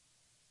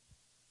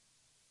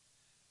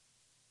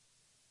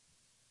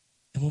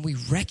 And when we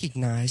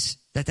recognize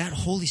that that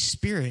Holy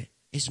Spirit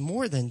is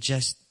more than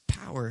just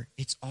power,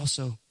 it's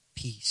also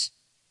peace.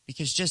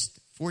 Because just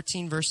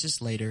 13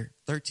 verses later,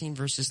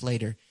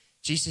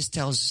 Jesus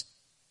tells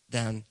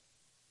them,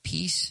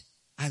 peace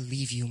I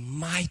leave you,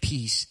 my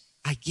peace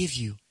I give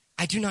you.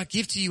 I do not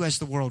give to you as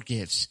the world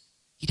gives.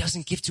 He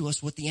doesn't give to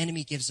us what the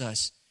enemy gives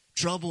us,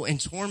 trouble and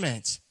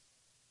torment.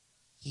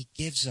 He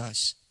gives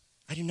us.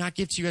 I do not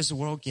give to you as the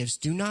world gives.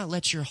 Do not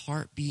let your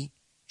heart be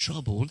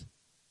troubled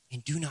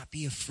and do not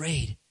be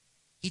afraid.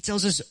 He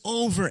tells us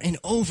over and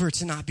over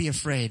to not be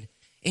afraid.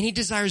 And he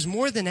desires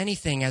more than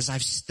anything, as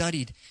I've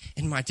studied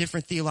in my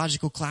different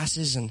theological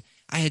classes, and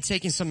I had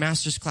taken some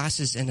master's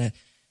classes in a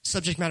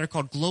subject matter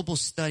called Global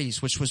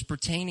Studies, which was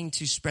pertaining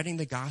to spreading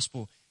the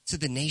gospel to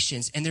the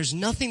nations. And there's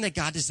nothing that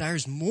God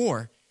desires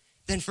more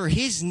than for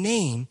his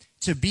name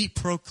to be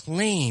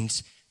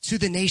proclaimed to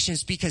the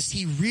nations, because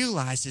he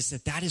realizes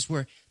that that is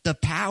where the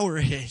power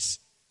is.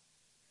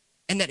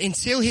 And that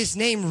until his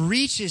name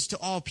reaches to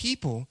all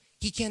people,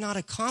 he cannot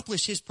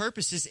accomplish his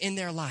purposes in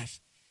their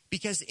life.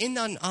 Because in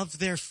none of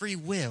their free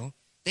will,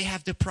 they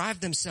have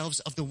deprived themselves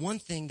of the one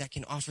thing that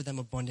can offer them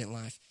abundant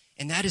life.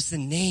 And that is the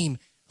name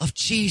of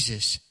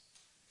Jesus.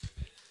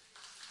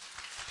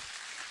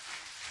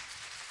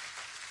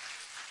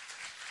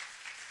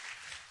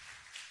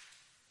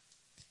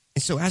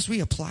 And so as we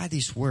apply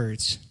these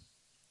words,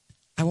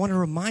 I want to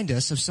remind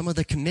us of some of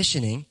the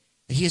commissioning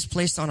that he has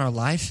placed on our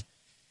life.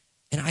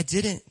 And I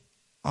didn't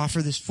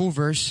offer this full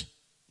verse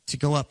to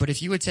go up, but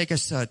if you would take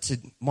us to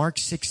Mark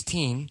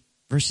 16,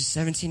 verses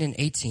 17 and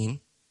 18,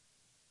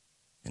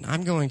 and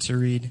I'm going to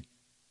read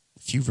a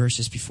few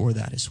verses before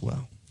that as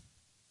well.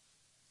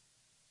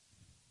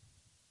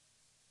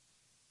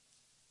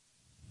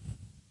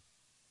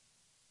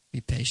 Be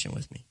patient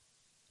with me.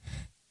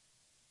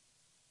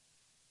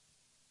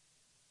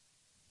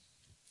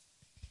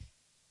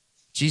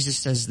 Jesus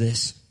says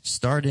this,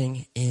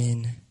 starting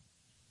in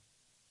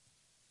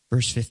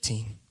verse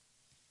 15.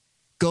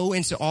 Go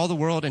into all the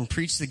world and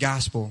preach the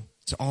gospel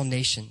to all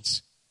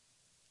nations,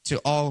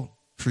 to all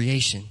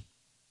creation.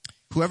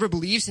 Whoever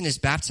believes and is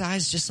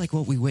baptized, just like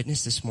what we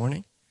witnessed this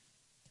morning,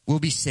 will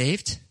be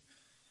saved.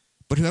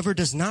 But whoever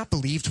does not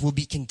believe will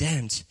be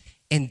condemned.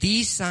 And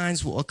these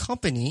signs will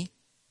accompany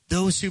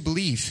those who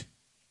believe.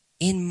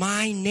 In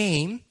my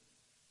name,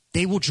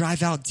 they will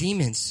drive out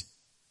demons.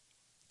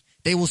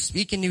 They will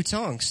speak in new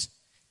tongues.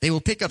 They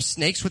will pick up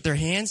snakes with their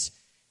hands.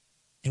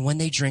 And when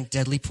they drink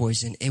deadly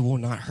poison, it will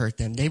not hurt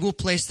them. They will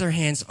place their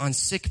hands on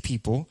sick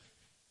people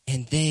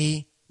and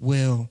they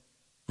will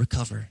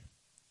recover.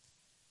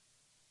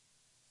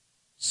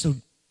 So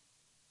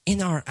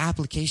in our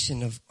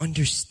application of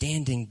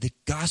understanding the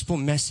gospel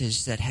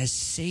message that has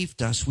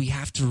saved us, we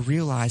have to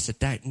realize that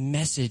that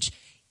message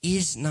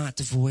is not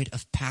devoid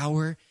of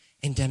power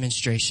and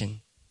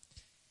demonstration.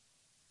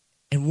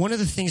 And one of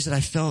the things that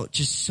I felt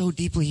just so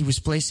deeply he was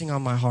placing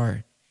on my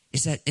heart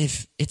is that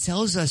if it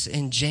tells us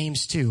in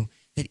James 2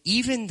 that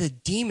even the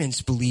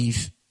demons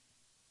believe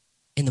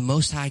in the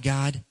Most High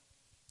God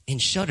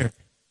and shudder,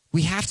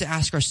 we have to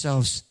ask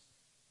ourselves,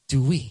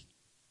 do we?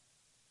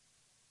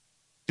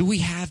 Do we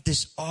have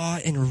this awe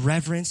and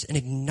reverence and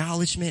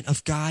acknowledgement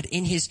of God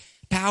in his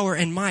power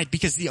and might?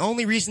 Because the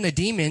only reason the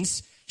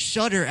demons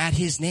shudder at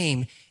his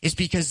name is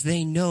because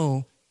they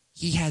know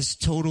he has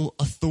total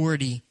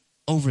authority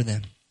over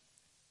them.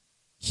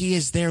 He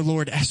is their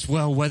Lord as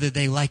well, whether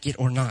they like it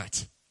or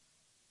not.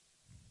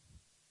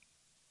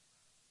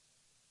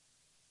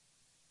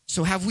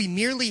 So have we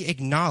merely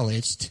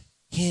acknowledged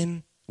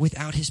him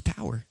without his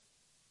power?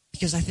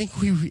 Because I think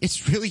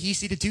it's really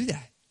easy to do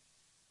that.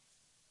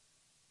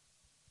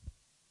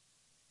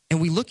 And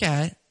we look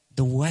at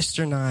the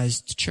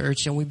westernized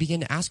church and we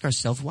begin to ask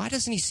ourselves, why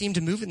doesn't he seem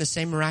to move in the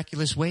same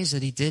miraculous ways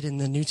that he did in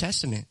the New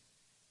Testament?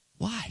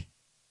 Why?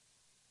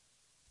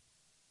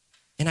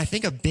 And I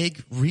think a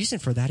big reason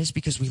for that is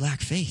because we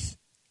lack faith.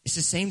 It's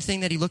the same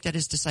thing that he looked at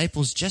his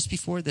disciples just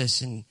before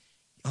this and,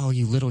 oh,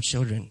 you little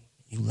children,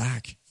 you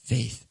lack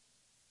faith.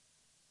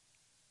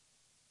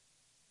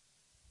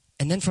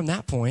 And then from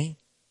that point,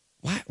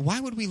 why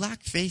would we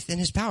lack faith in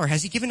his power?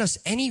 Has he given us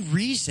any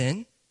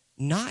reason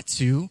not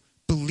to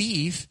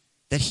believe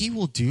that he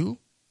will do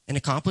and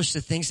accomplish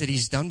the things that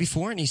he's done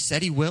before and he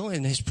said he will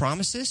in his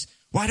promises?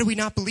 Why do we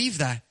not believe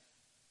that?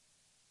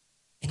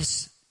 And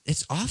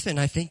it's often,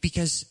 I think,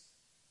 because,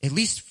 at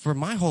least for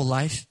my whole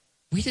life,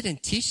 we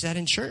didn't teach that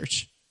in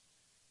church.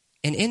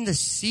 And in the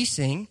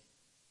ceasing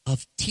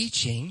of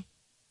teaching,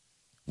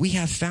 we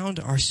have found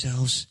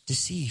ourselves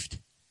deceived.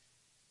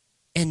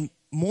 And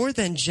more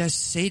than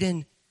just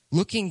Satan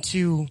looking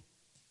to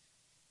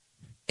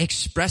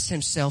express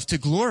himself, to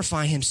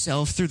glorify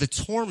himself through the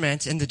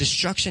torment and the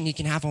destruction he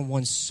can have on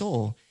one's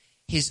soul,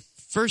 his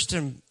first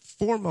and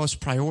foremost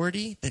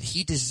priority that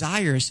he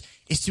desires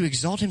is to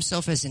exalt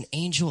himself as an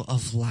angel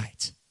of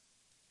light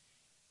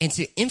and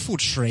to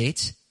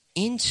infiltrate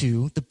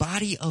into the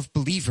body of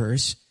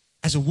believers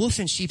as a wolf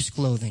in sheep's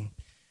clothing,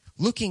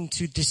 looking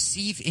to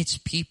deceive its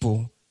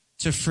people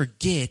to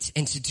forget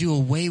and to do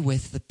away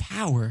with the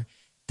power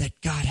that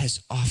God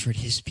has offered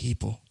his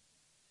people.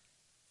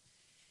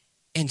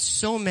 And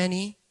so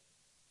many,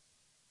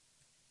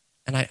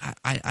 and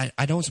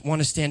I don't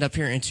want to stand up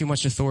here in too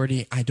much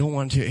authority. I don't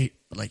want to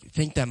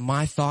think that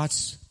my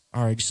thoughts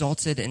are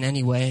exalted in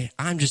any way.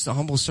 I'm just a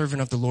humble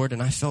servant of the Lord,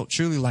 and I felt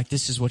truly like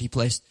this is what he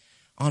placed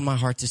on my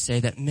heart to say,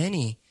 that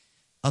many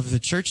of the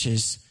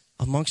churches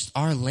amongst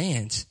our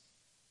land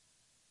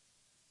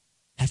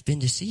have been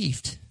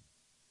deceived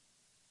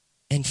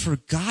and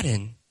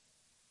forgotten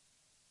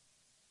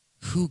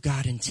who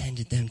God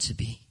intended them to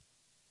be.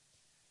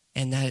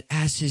 And that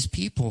as his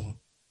people,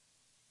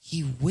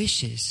 he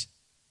wishes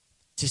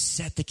to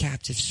set the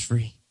captives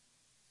free,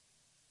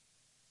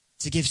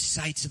 to give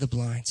sight to the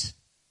blind,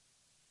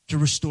 to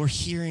restore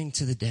hearing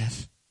to the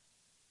deaf,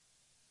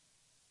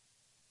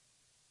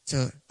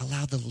 to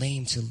allow the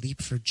lame to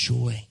leap for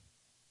joy.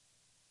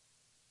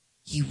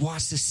 He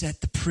wants to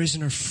set the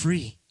prisoner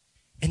free.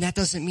 And that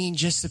doesn't mean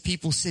just the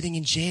people sitting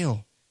in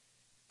jail.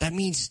 That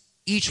means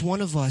each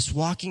one of us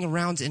walking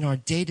around in our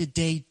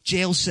day-to-day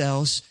jail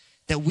cells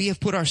that we have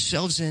put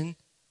ourselves in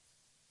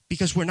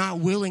because we're not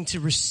willing to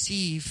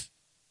receive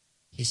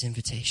his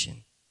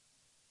invitation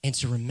and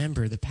to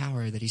remember the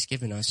power that he's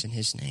given us in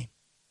his name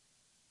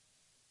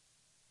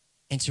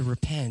and to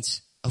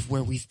repent of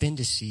where we've been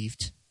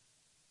deceived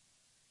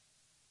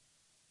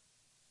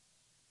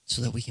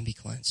so that we can be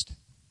cleansed.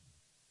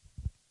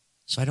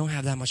 So I don't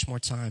have that much more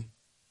time.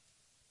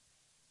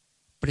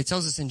 But it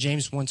tells us in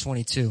James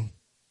 1:22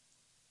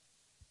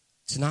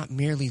 to not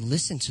merely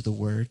listen to the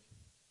word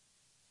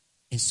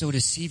and so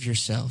deceive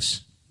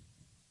yourselves,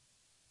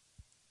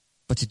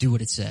 but to do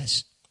what it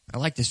says. I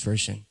like this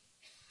version.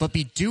 But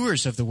be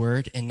doers of the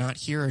word and not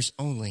hearers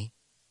only,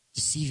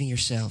 deceiving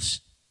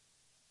yourselves.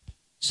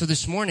 So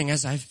this morning,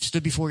 as I've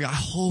stood before you, I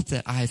hope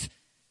that I've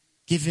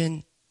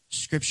given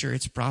Scripture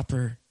its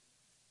proper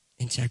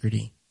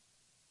integrity,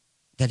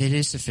 that it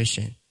is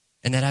sufficient,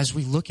 and that as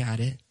we look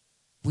at it,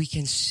 we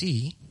can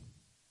see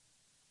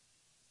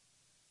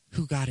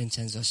who God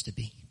intends us to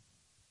be.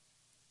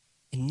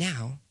 And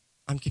now,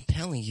 I'm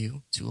compelling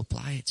you to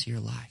apply it to your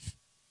life.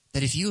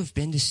 That if you have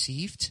been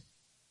deceived,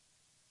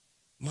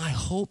 my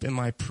hope and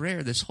my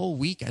prayer this whole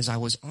week as I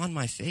was on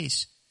my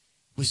face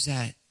was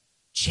that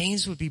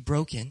chains would be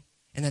broken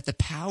and that the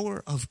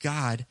power of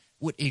God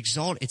would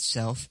exalt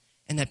itself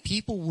and that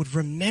people would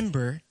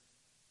remember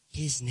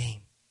his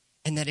name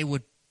and that it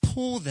would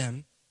pull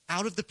them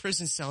out of the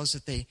prison cells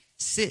that they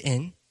sit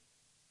in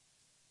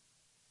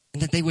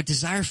and that they would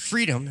desire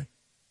freedom,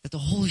 that the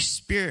Holy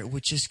Spirit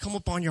would just come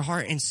upon your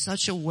heart in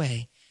such a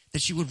way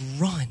that you would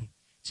run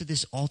to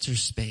this altar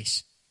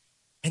space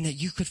and that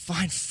you could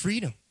find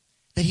freedom,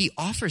 that he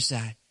offers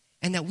that,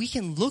 and that we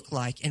can look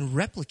like and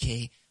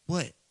replicate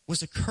what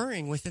was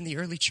occurring within the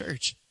early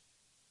church.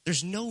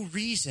 There's no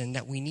reason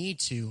that we need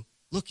to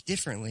look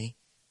differently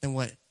than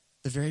what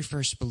the very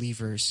first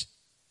believers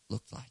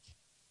looked like.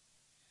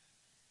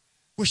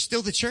 We're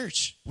still the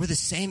church. We're the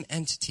same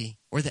entity.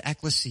 We're the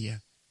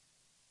ecclesia.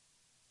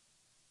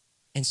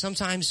 And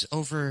sometimes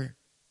over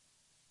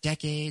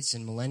decades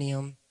and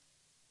millennium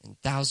and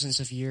thousands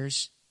of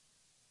years,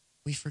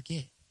 we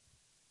forget.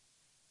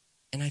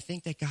 And I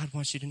think that God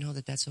wants you to know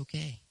that that's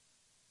okay.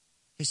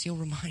 Because he'll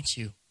remind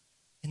you.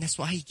 And that's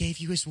why he gave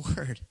you his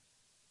word.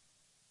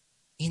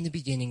 In the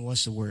beginning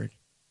was the Word.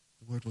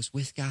 The Word was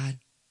with God,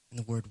 and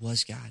the Word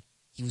was God.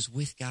 He was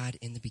with God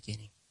in the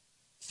beginning.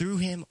 Through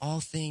him, all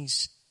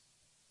things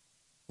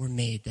were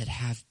made that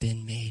have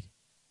been made.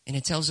 And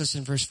it tells us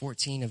in verse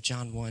 14 of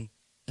John 1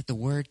 that the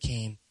Word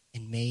came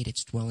and made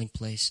its dwelling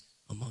place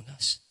among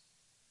us.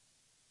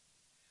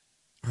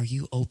 Are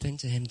you open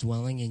to him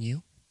dwelling in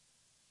you?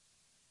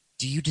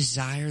 Do you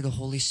desire the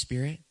Holy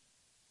Spirit?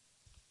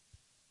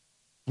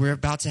 We're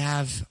about to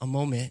have a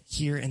moment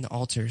here in the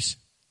altars,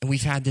 and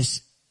we've had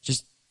this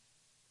just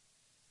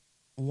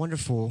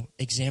wonderful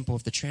example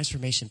of the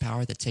transformation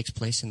power that takes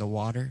place in the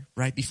water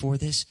right before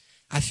this.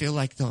 I feel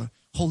like the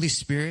Holy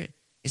Spirit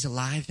is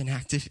alive and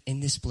active in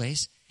this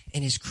place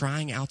and is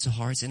crying out to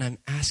hearts, and I'm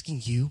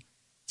asking you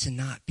to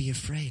not be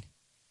afraid,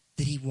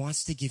 that he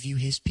wants to give you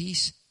his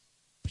peace,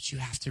 but you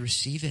have to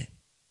receive it.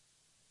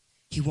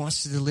 He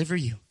wants to deliver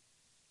you,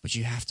 but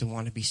you have to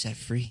want to be set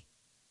free.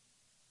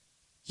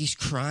 He's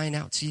crying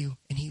out to you,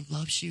 and he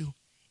loves you,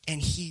 and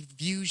he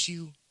views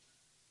you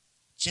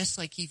just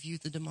like he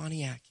viewed the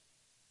demoniac,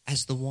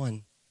 as the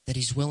one that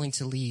he's willing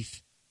to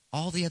leave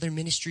all the other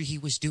ministry he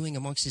was doing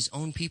amongst his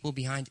own people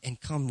behind and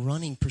come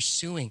running,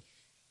 pursuing.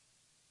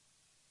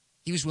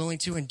 He was willing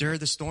to endure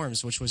the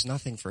storms, which was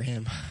nothing for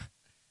him.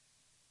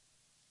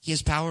 He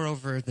has power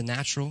over the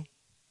natural,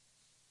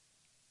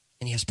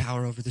 and he has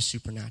power over the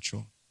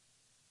supernatural.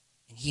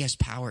 And he has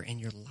power in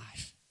your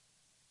life.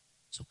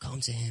 So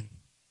come to him.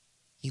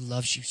 He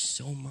loves you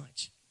so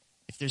much.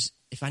 If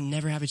if I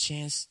never have a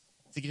chance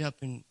to get up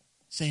and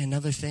say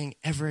another thing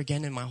ever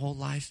again in my whole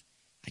life,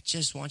 I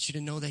just want you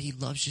to know that he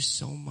loves you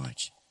so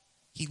much.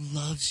 He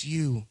loves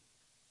you,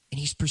 and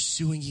he's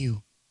pursuing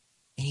you,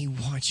 and he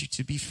wants you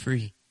to be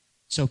free.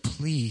 So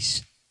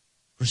please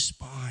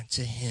respond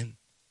to him.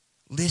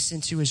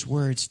 Listen to his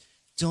words.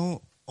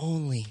 Don't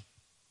only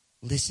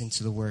listen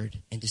to the word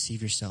and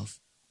deceive yourself.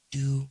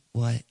 Do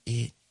what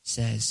it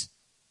says.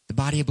 The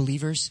body of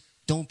believers,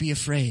 don't be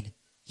afraid.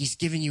 He's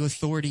given you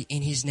authority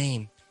in his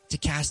name to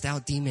cast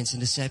out demons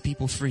and to set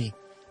people free.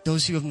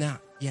 Those who have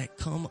not yet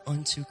come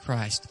unto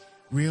Christ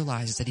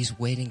realize that he's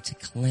waiting to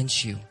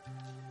cleanse you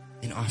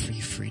and offer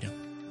you freedom.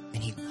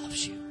 And he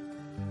loves you.